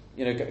go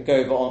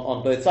over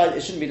on both sides.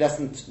 It shouldn't be less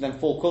than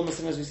 4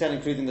 kulmasim, as we said,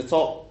 including the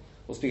top.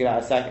 We'll speak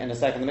about it in a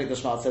second. The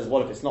Mikdash Ma'at says,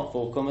 what if it's not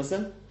 4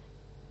 kulmasim?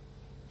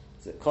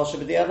 Is it kosher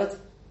b'diavad?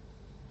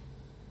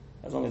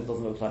 As long as it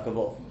doesn't look like a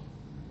Vov.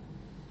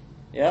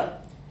 Yeah?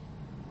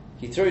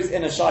 He throws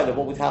in a shayla,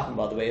 what would happen,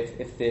 by the way,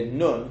 if the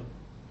nun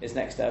is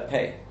next to a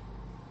pei?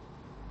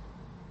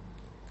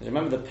 Because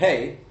remember, the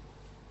pei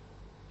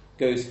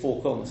goes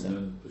 4 kulmasim.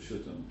 Nun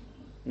Pshuta.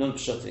 Nun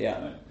Pshuta, yeah.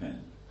 Like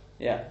pen.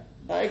 Yeah.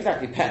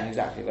 Exactly, pen,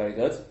 exactly, very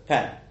good.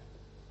 Pen.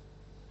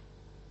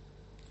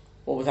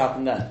 What would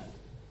happen then?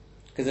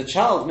 Because a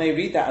child may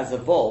read that as a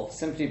Vov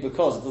simply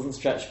because it doesn't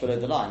stretch below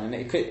the line. And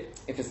it could,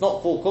 if it's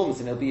not 4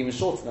 kulmasim, it'll be even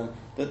shorter than...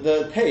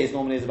 The pei is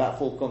normally about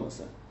 4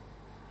 kulmasim.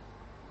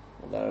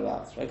 Or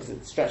thereabouts, right? Because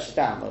it stretches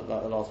down, like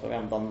the last one. We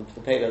haven't done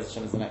the pei, there's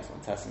the next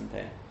one, Tess and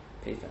pei.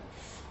 Peter.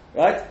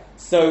 Right?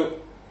 So,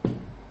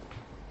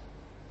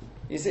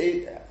 you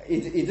see,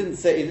 he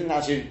didn't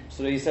actually,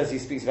 he says he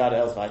speaks about it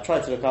elsewhere. I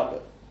tried to look up,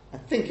 but I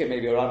think it may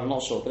be around, I'm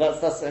not sure. But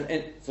that's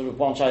sort of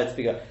one try to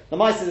speak about. The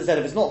Maisa said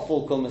if it's not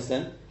 4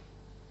 kulmasim,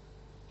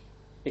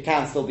 it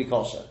can still be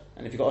kosher.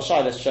 And if you've got a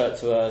shayla, show it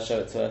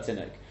to a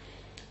tinuk.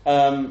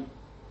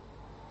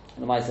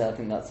 The Maisa, I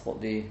think that's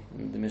what the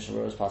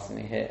Mishnah is passing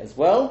me here as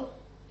well.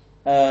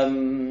 Yeah,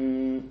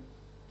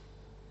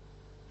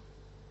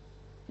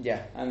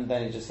 and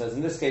then he just says,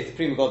 in this case, the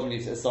Prima Golden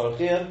leaves it as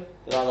Sorachir,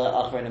 the other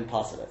Achrenim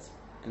pass it.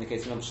 In the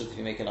case of Num Pshut, if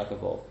you make it like a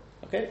Vov.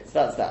 Okay, so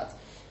that's that.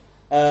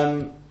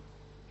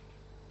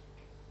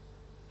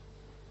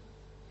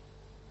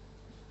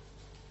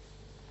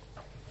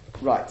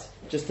 Right,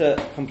 just to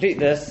complete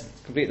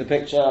the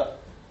picture,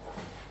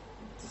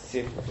 to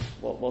see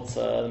what's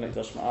the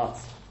Mikdash Ma'at.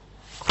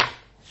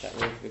 Check,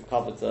 we've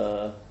covered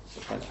the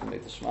sequence from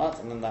Mikdash Ma'at,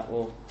 and then that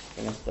will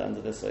bring us to the end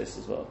of this race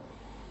as well.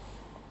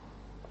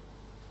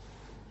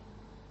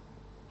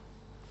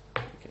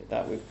 Okay,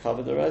 that we've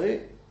covered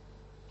already.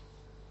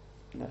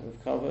 That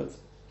we've covered.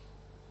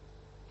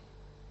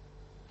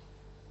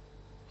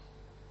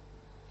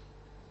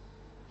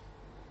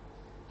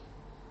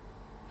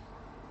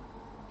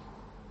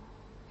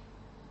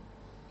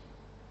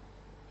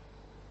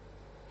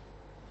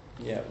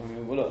 Yeah,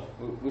 well, look,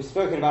 we've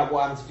spoken about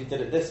what happens if you did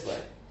it this way.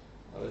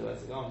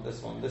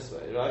 This one this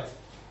way, right?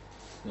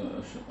 No,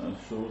 a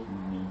short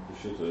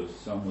Pshuta,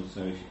 some would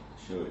say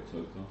show it to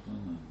a cotton,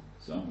 and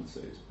some would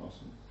say it's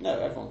possible. No,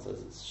 everyone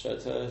says it's show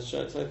it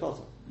to a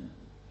cotton. Yeah.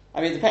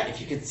 I mean, it depends.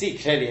 If you can see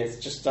clearly, it's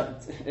just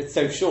it's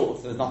so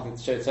short. There's nothing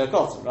to show to a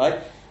cotton,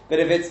 right? But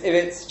if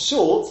it's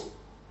short,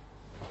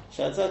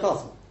 Shed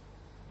Katan.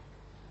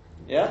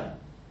 Yeah?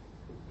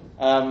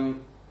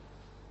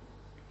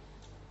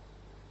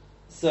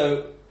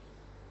 So,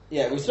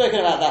 yeah, we've spoken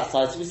about that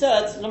side. So we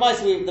said,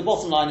 the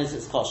bottom line is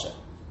it's kosher.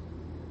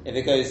 If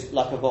it goes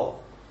like a Vov.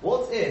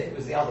 What if it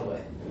was the other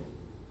way?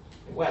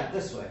 It went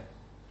this way.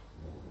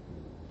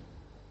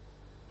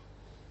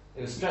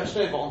 It was stretched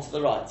over onto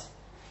the right.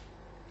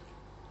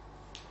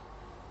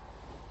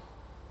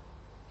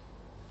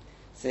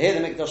 So here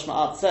the Mikdash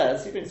Ma'at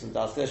says, he brings some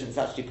Das Kodesh, it's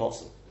actually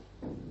possible.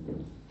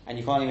 And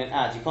you can't even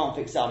add, you can't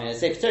fix out. I mean, it's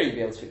safe to you'd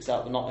be able to fix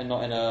out, but not in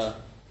a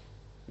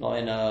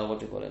what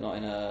do you call it? Not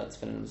in a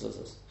Tefillin Mezuzahs.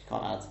 You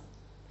can't add.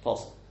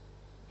 Possible.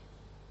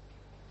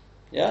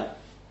 Yeah?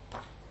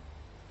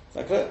 Is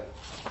that clear?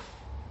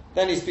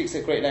 Then he speaks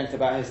at great length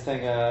about his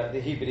thing that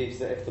he believes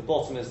that if the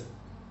bottom is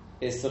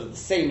sort of the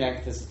same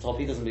length as the top,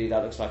 he doesn't believe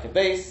that looks like a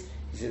base.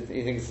 He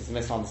thinks it's a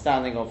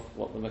misunderstanding of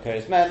what the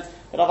Makoros meant.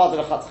 But Avad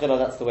L'Chatchila,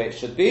 that's the way it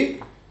should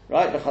be.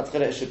 Right?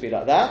 L'Chatchila, it should be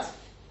like that.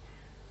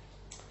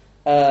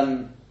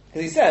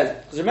 Because he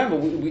says, because remember,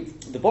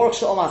 the Baruch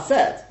She'omar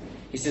said,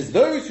 he says,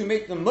 those who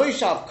make the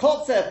Moshav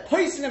Kotzer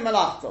Poisin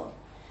Melachton.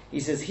 He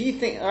says, we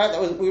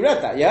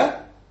read that,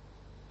 yeah?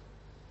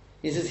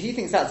 He says, he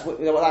thinks that's what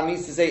that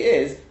means to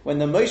say is, when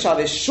the Moshav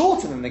is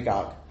shorter than the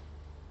Gag.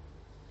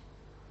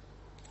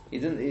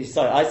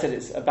 Sorry, I said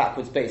it's a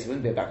backwards base. It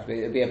wouldn't be a backwards base,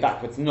 it would be a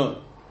backwards nun.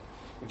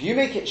 If you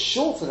make it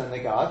shorter than the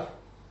Gag,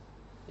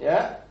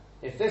 yeah?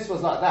 If this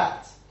was like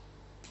that,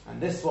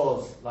 and this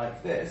was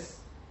like this,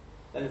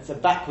 then it's a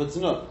backwards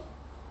nun.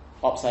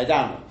 Upside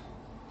down nun.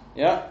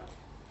 Yeah?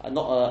 And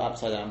not an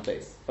upside down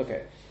base.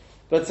 Okay.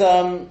 But,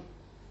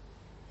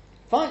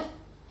 fine.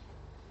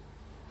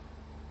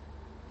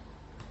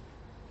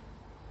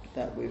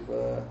 That we've,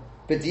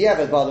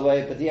 B'diavad, by the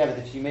way, B'diavad,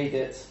 if you made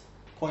it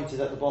pointed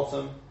at the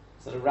bottom,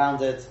 sort of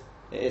rounded,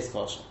 it is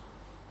kosher.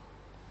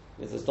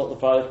 Because it's not the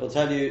product, we'll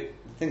tell you,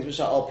 the things which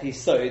are al-pi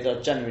sod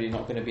are generally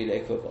not going to be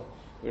le'ekuva.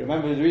 We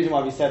remember the reason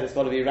why we said it's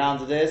got to be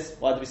rounded is,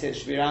 why did we say it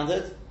should be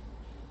rounded?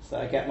 So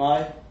I get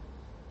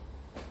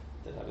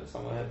did have it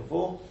somewhere here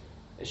before.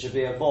 It should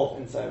be a Vov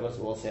inside,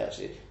 we'll say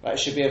actually. Right, it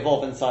should be a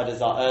Vov inside a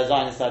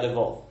Zayin inside a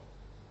Vov.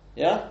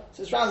 Yeah?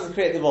 So it's rounded to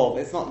create the Vov.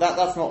 It's not,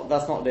 that's not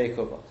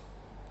le'ekuva.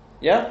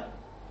 Yeah?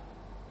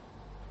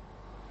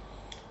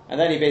 And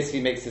then he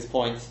basically makes his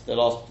point. The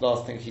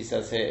last thing he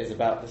says here is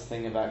about this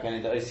thing about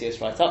getting the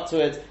OCS right up to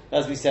it.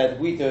 As we said,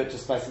 we do it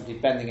just by simply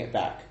bending it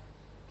back.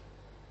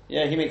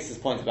 Yeah, he makes his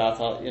point about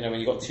how, when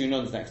you've got two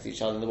nuns next to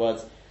each other, in the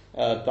words,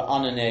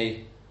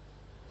 ba'anane,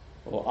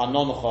 or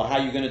anonocha, how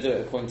are you going to do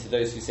it according to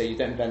those who say you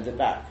don't bend it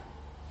back?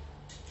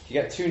 If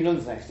you get two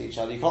nuns next to each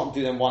other, you can't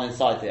do them one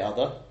inside the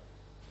other.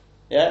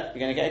 Yeah, you're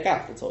going to get a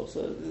gap at the top.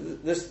 So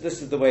this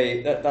is the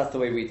way, that's the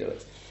way we do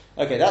it.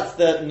 Okay, that's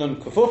the nun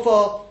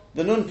kufufa.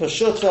 The nun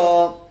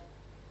pashuta,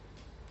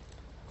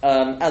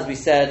 as we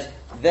said,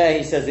 there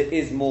he says it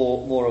is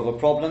more of a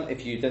problem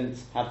if you didn't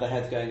have the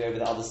head going over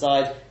the other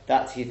side.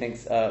 That he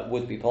thinks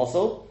would be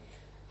possible.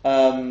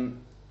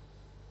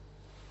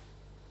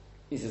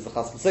 He says the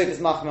Chasam Sofer is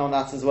machmir on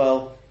that as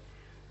well.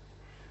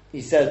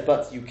 He says,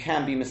 but you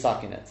can be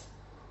misakin it.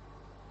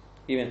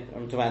 Even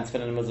to man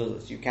tefillin and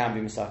mezuzahs, you can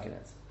be misakin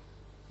it.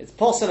 It's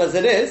possible as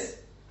it is,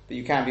 but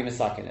you can be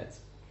misakin it.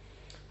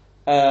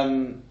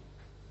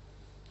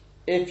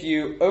 If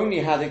you only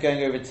had it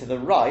going over to the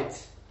right,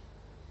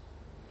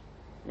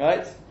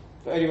 if it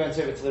only went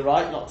over to the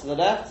right, not to the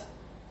left,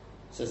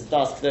 so it's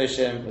Das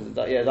Kedoshim,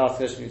 Das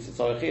Kedoshim means it's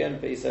Tzorichian,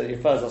 but he said he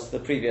refers us to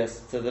the previous,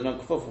 to the non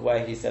kufufa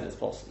where he said it's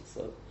possible.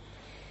 So,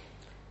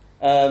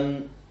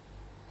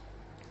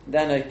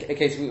 then a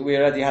case we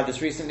already had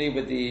this recently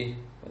with the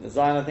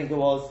Zion, I think it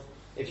was.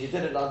 If you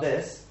did it like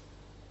this,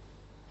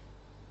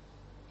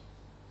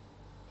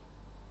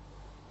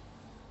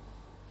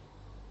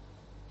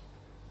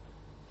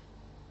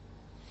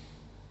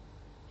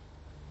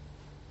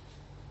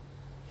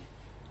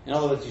 in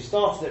other words, you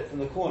started it from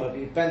the corner, but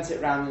you bent it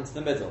round into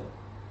the middle.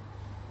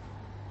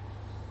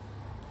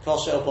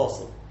 Kosher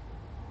apostle.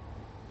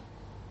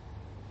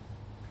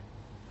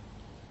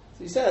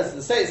 So he says,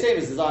 the same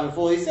as the Zion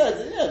before, he says,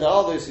 there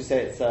are those who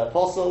say it's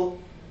apostle.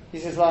 He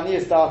says,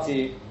 Lanias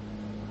Dati,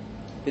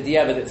 but the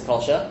evidence it's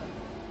kosher.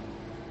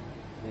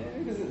 Yeah,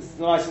 because it's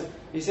nice.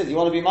 He says, you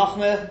want to be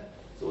machmir?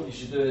 So what you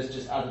should do is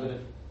just add a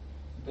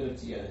bit of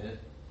together here.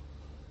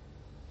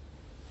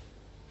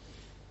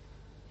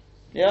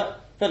 Yeah.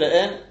 Fill it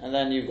in, and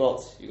then you've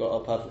got a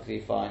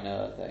perfectly fine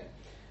thing.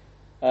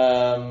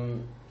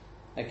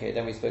 Okay,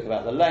 then we spoke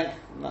about the length.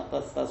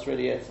 That's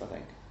really it, I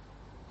think.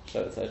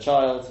 Show it to a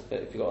child.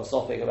 But if you've got a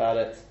sophic about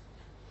it,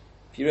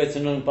 if you wrote a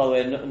nun, by the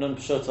way, nun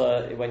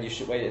pshuta when you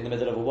should wait in the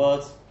middle of a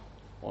word,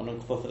 or nun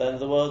kufuf at the end of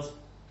the word.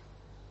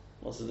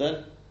 What's it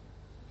then?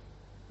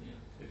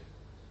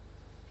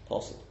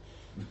 Possible.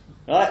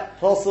 Right,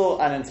 possible,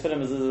 and in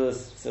Tefillin Mezuzah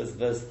says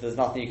there's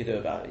nothing you can do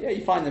about it. Yeah,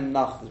 you find in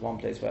Nach, there's one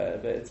place where,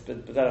 but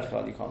Derech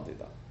Klal you can't do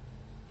that.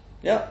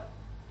 Yeah.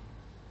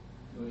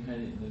 We had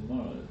it in the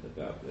Gemara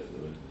about there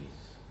were these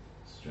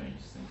strange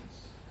things.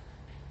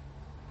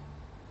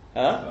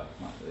 Huh?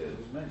 It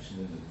was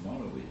mentioned in the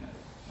Gemara we had.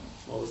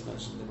 What was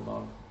mentioned in the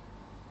Gemara?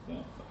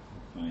 About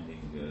finding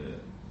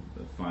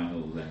the final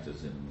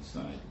letters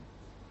inside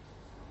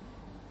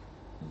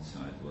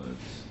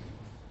words.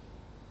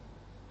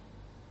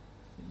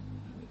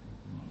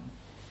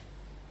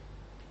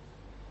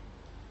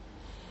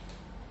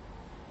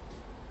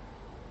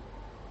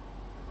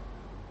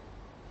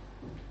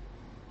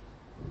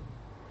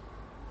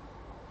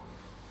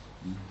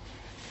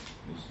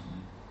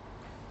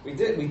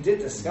 We did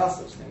discuss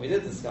this thing. We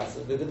did discuss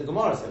it. The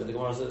Gemara said it. The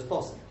Gemara said it's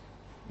possible.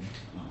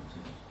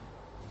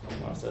 The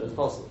Gemara said it's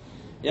possible.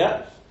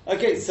 Yeah.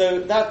 Okay.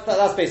 So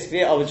that's basically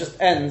it. I would just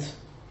end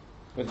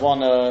with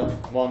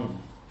one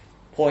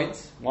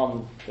point,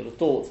 one sort of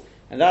thought,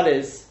 and that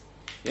is,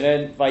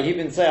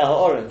 Vayibin Tzeh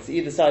HaOren. It's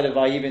either side of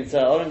Vayibin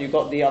Tzeh HaOren. You've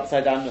got the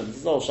upside down nun. This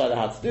is all shayla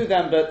how to do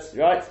them, but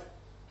right.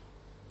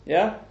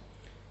 Yeah.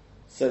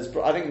 So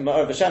I think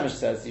Ma'or B'Shemesh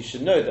says you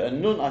should know that a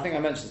nun. I think I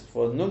mentioned this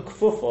before. Nun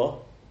kfufa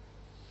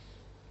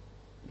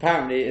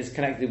apparently is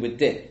connected with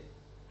din.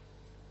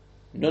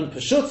 Nun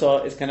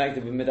Peshuta is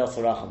connected with Midas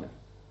HaRachamim.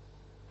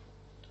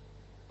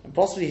 And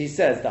possibly he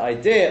says the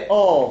idea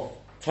of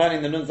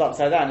turning the nuns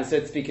upside down,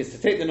 so to speak, is to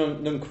take the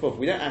nun kufuf.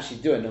 We don't actually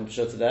do a nun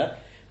Peshuta there,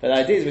 but the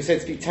idea is, we so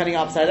to speak, turning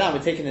upside down.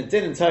 We're taking the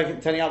din and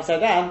turning upside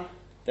down,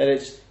 that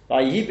it's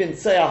Vayibin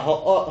Tzeh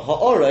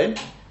HaOren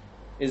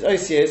is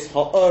Osias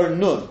HaOr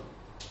Nun.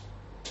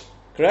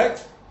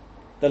 Correct?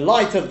 The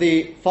light of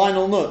the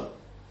final nun.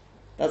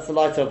 That's the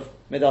light of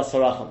Midas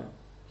HaRachamim.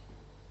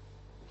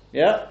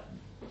 Yeah?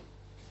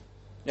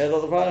 Yeah,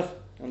 Dr. Pranav?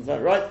 Is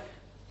that right?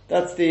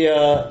 That's the,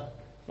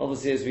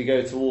 obviously as we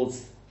go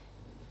towards,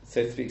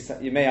 so to speak,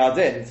 you may add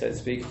in, so to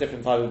speak, a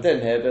different type of din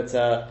here, but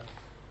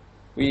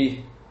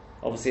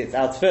obviously it's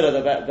our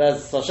tefillah that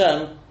Be'ez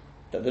Hashem,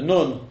 that the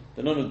nun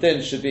of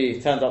din should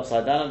be turned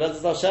upside down, and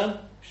Be'ez Hashem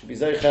should be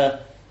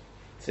Zoicha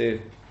to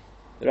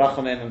the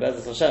Rachamim, and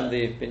Be'ez Hashem,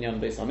 the Binyan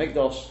Beis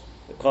HaMikdash,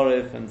 the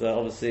Korev, and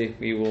obviously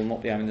we will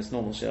not be having this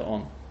normal shit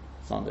on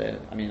Sunday.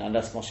 I mean,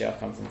 unless Moshiach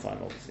comes in time,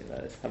 obviously.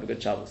 That is. Have a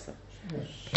good Shabbos. Yes.